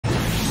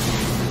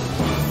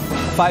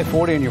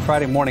5:40 on your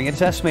Friday morning.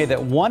 It's estimated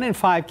that 1 in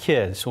 5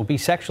 kids will be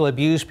sexually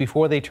abused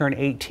before they turn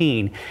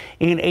 18.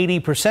 In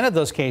 80% of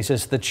those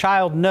cases, the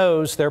child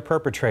knows their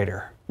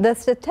perpetrator. The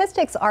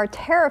statistics are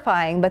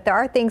terrifying, but there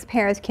are things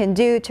parents can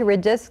do to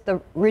reduce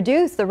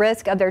the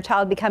risk of their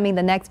child becoming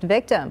the next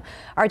victim.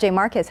 RJ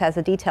Marquez has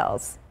the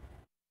details.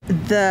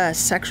 The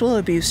sexual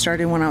abuse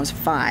started when I was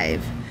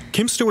 5.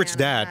 Kim Stewart's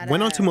dad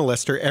went on to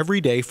molest her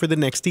every day for the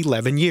next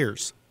 11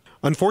 years.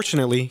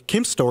 Unfortunately,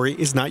 Kim's story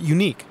is not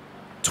unique.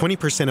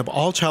 20% of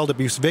all child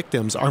abuse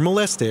victims are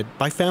molested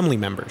by family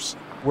members.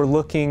 We're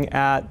looking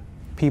at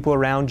people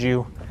around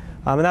you,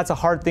 and that's a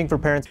hard thing for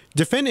parents.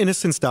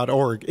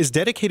 DefendInnocence.org is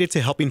dedicated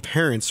to helping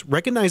parents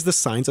recognize the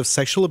signs of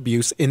sexual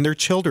abuse in their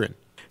children.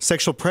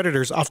 Sexual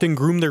predators often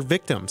groom their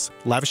victims,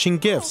 lavishing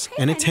gifts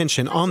and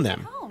attention on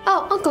them.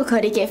 Oh, Uncle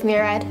Cody gave me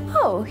a ride.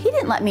 Oh, he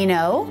didn't let me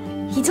know.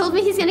 He told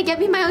me he's gonna get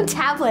me my own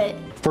tablet.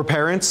 For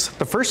parents,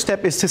 the first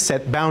step is to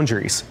set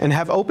boundaries and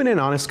have open and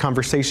honest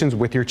conversations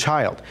with your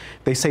child.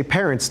 They say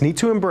parents need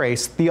to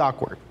embrace the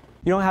awkward.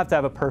 You don't have to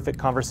have a perfect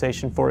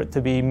conversation for it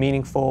to be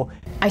meaningful.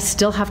 I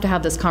still have to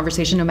have this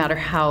conversation no matter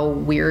how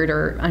weird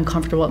or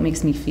uncomfortable it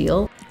makes me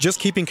feel. Just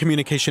keeping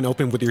communication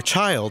open with your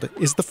child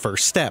is the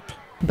first step.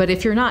 But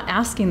if you're not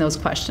asking those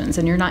questions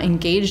and you're not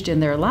engaged in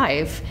their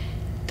life,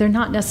 they're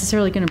not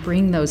necessarily going to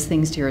bring those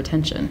things to your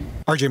attention.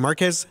 RJ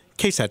Marquez,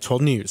 KSAT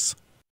 12 News.